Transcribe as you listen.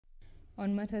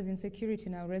On matters insecurity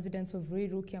now, residents of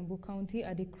Ruiru, Kiambu County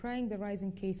are decrying the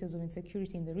rising cases of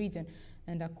insecurity in the region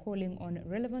and are calling on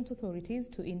relevant authorities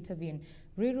to intervene.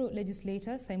 Ruiru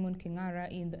legislator Simon Kingara,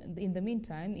 in the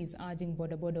meantime, is urging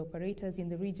boda operators in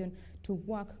the region to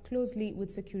work closely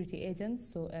with security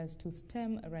agents so as to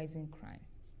stem rising crime.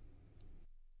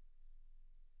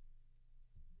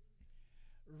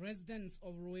 Residents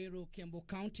of Ruiru, Kiambu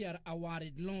County are a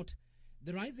worried lot.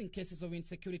 The rising cases of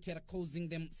insecurity are causing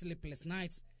them sleepless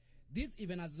nights. This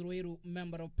even as Ruiru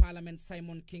Member of Parliament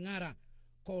Simon Kingara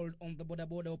called on the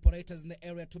boda operators in the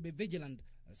area to be vigilant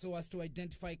so as to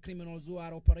identify criminals who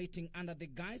are operating under the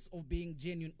guise of being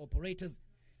genuine operators.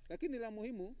 Lakini la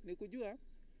muhimu ni kujua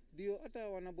ndio hata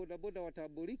wanabodaboda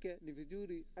watabulike, ni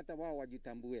vizuri hata wao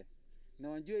wajitambue na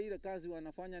wajue ile kazi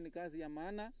wanafanya ni kazi ya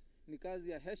maana, ni kazi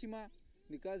ya heshima,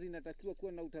 ni kazi inatakiwa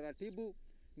kuwa na utaratibu,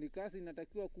 ni kazi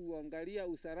inatakiwa kuangalia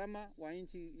usalama wa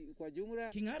nchi kwa jumla.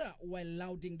 Kingara, while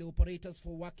lauding the operators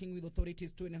for working with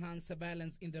authorities to enhance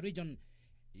surveillance in the region,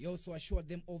 he also assured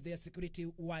them of their security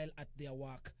while at their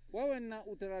work. Wawe na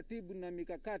utaratibu na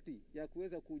mikakati ya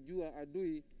kuweza kujua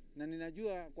adui, na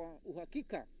ninajua kwa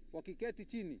uhakika wakiketi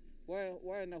chini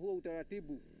wawe na huo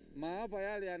utaratibu, maafa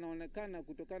yale yanaonekana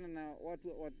kutokana na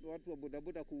watu wa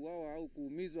bodaboda kuuawa au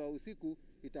kuumizwa usiku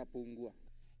itapungua.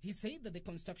 He said that the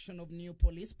construction of new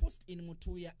police posts in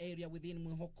Mutuya area within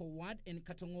Muhoko Ward and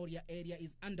Katongoria area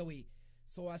is underway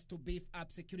so as to beef up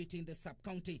security in the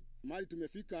sub-county. Mali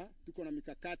tumefika, tuko na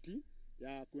mikakati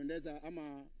ya kuendeza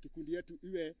ama kikundi yetu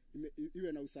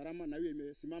iwe na usalama na iwe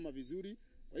imesimama vizuri.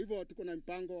 Kwa hivyo tuko na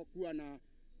mpango kuwa na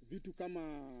vitu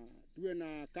kama tuwe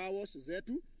na car wash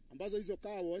zetu, ambazo hizo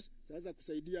car wash zaweza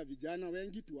kusaidia vijana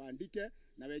wengi tuwaandike,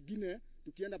 na wengine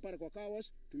tukienda pale kwa car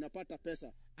wash tunapata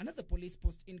pesa. Another police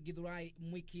post in Decry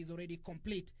Mwiki is already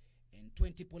complete and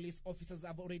 20 police officers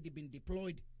have already been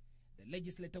deployed. The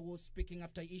legislator was speaking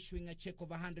after issuing a check of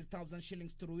 100,000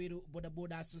 shillings to Ruiru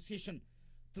Boda Association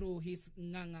through his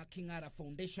Nganga Kingara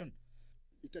Foundation.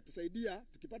 Itatusaidia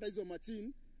tukipata hizo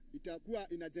machine, itakuwa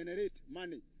ina generate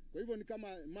money. Kwa hivyo ni kama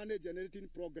money generating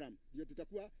program ndio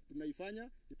tutakuwa tunaifanya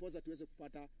ipoza tuweze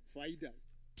kupata faida.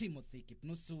 Timothy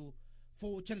Kipnusu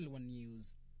for Channel 1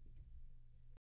 News.